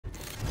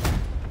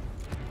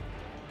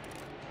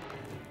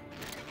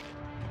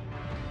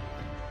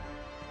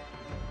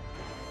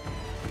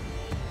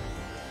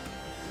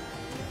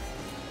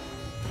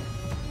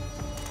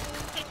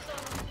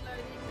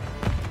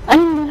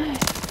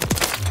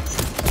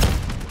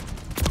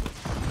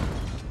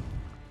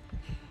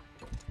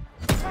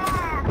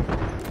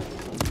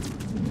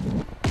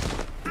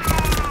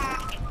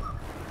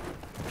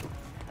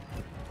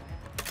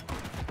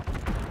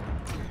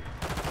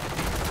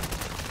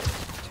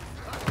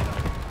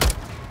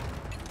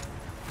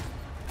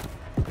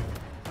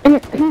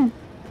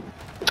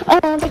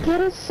Oh, the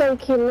kid is so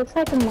cute. It looks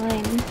like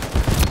mine.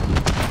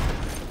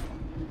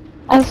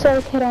 I saw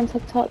a kid on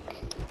TikTok.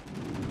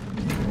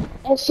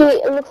 And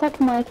it looks like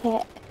my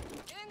cat.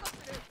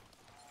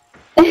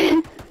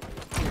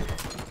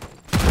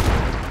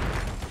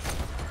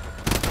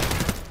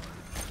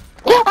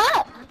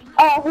 Ah!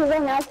 Oh, he's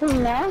on our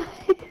team now.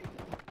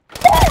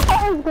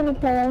 I was gonna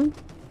kill him.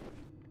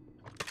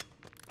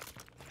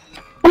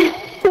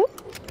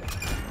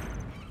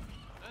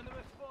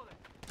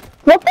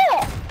 What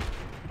the?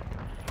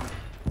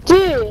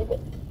 Dude!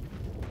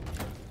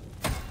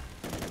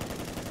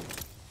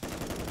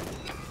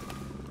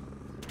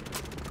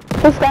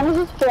 This gun is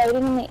just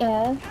floating in the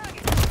air.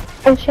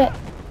 Oh shit.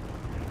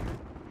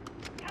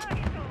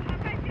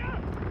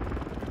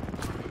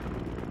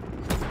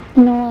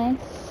 Nice.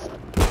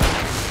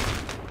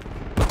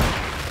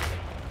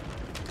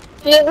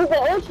 Dude, they're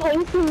all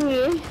chasing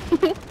you.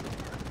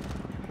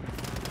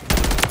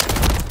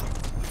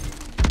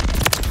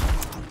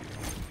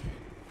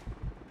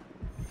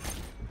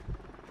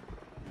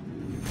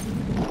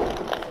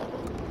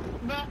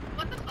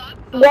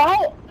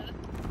 What?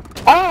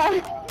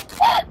 Oh,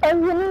 I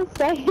was gonna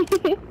say.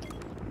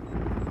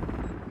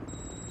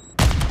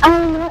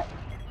 I'm not.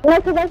 No,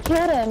 because I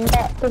killed him,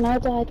 but then I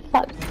died.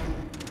 Fuck.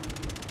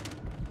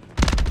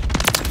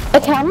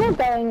 Okay, I'm not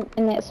going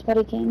in that spot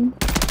again.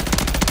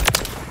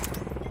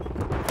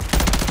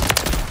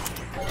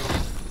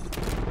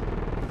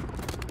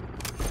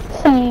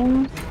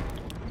 Same.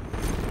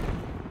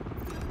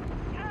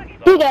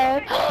 Here you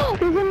go.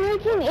 There's a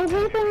making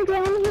everything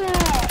down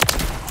here.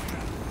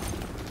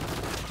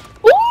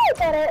 Woo!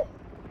 Got it.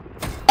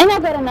 And I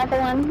got another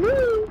one.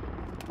 Woo!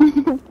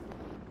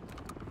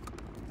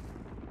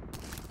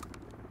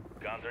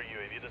 Counter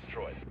UAV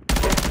destroyed.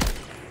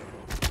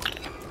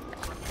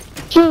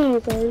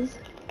 Jesus.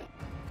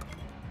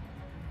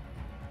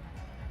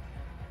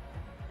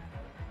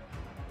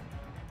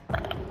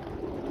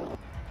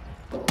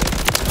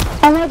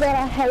 Oh my god,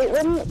 I hate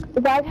when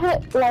why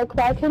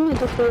couldn't it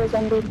just be a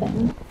zombie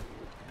thing?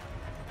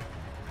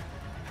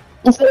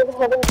 Instead of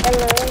having a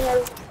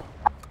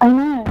I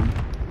know.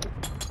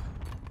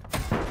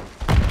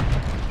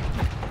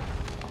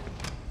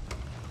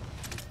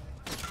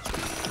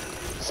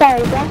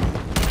 Sorry, Jack.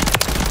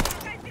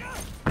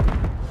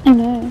 I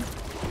know.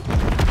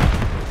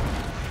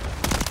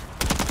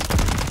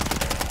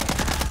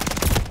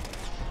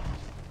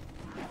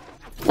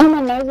 Oh,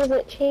 my nose is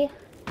itchy.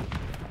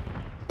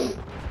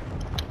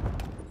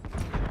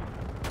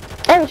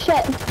 Oh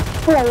shit.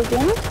 Hello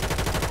again.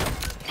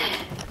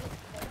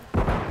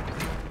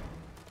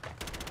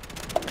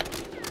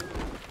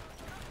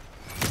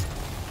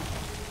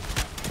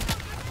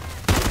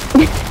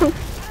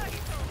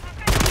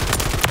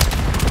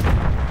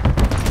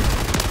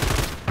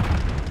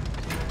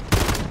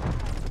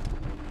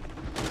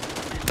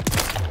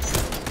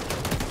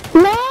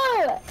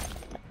 No!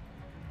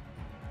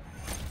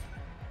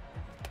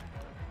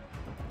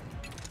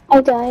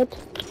 I died.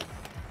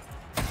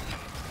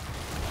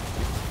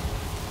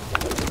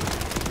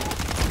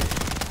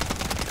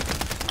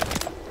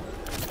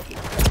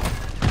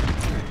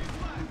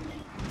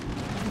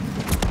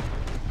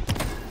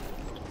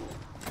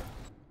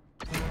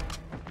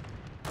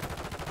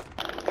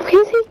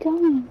 Where's he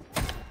going?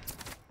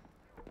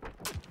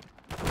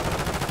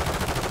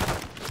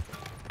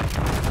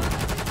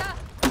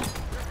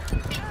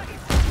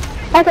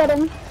 I got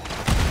him.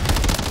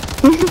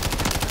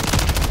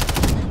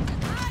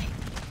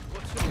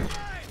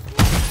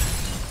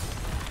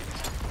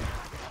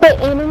 Wait,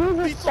 enemies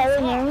are so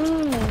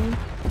annoying.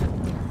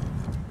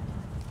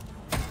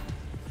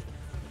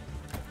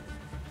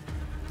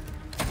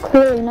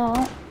 Clearly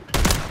not.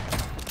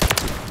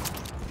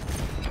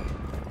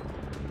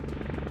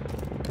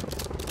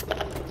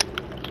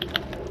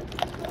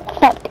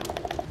 Fuck.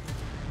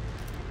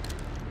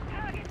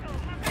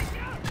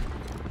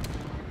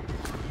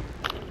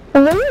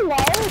 Really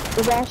why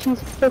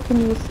Russian's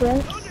freaking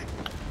useless?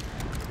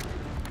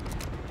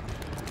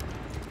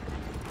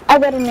 I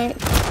got a nuke.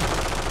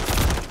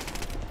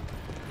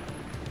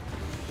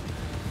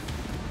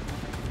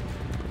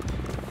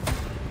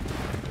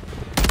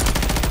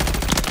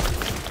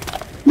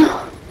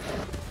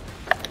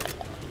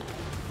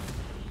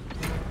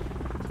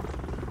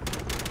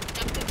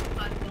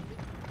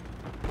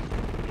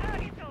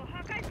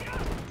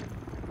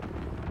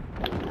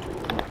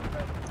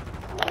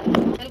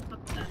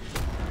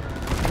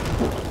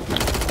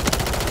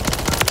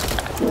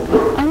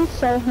 I'm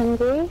so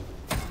hungry.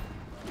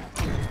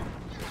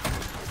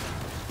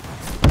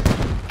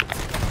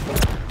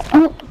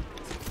 Oh.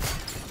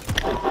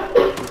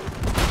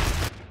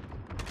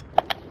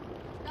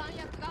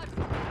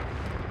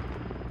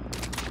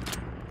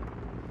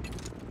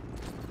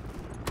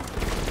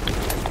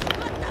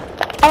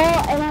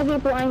 Oh, and I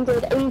get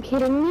blinded. Are you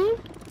kidding me?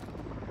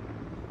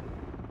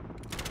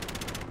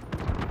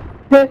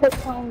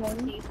 Perfect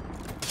timing.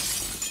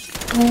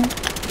 Yeah.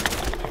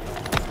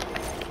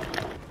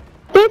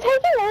 They're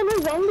taking all the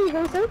zombies,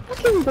 they're so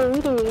fucking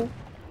greedy.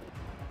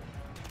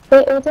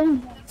 Wait, all done.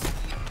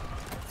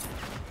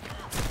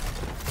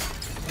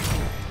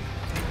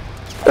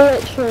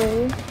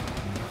 Literally.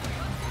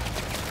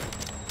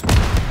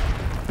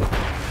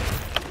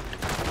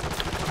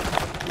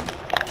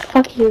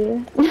 Fuck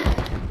you.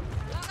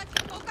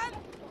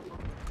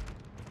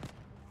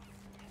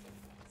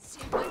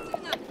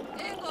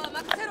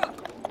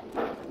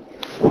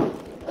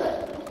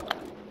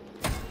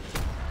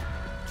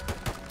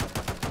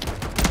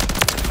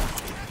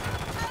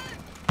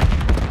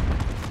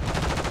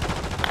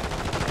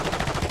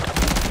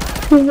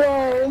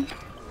 Whoa.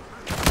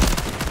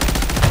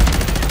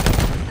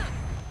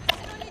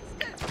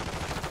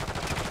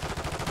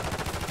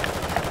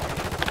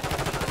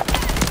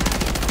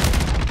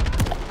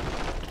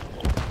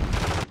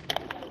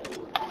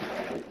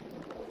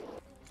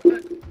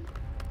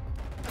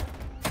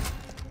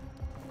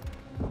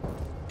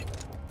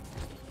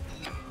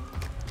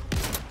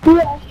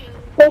 Yeah,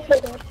 go for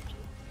it.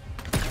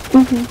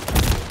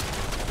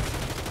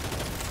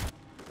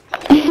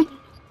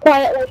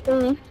 Quiet like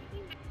me.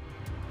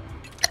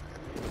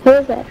 Who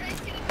is it?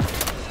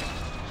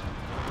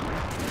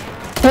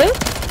 Who?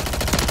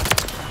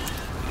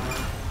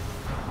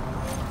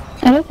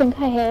 I don't think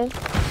I have.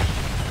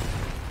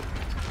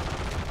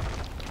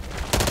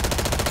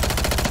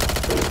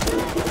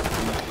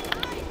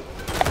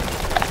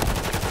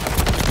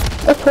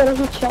 That's what a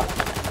good shot.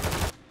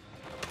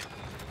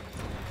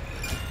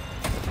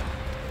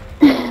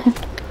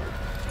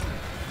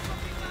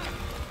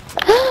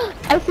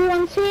 I see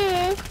one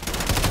too.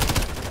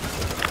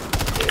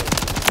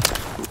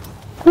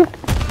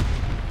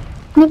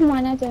 Never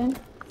mind, I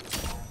don't.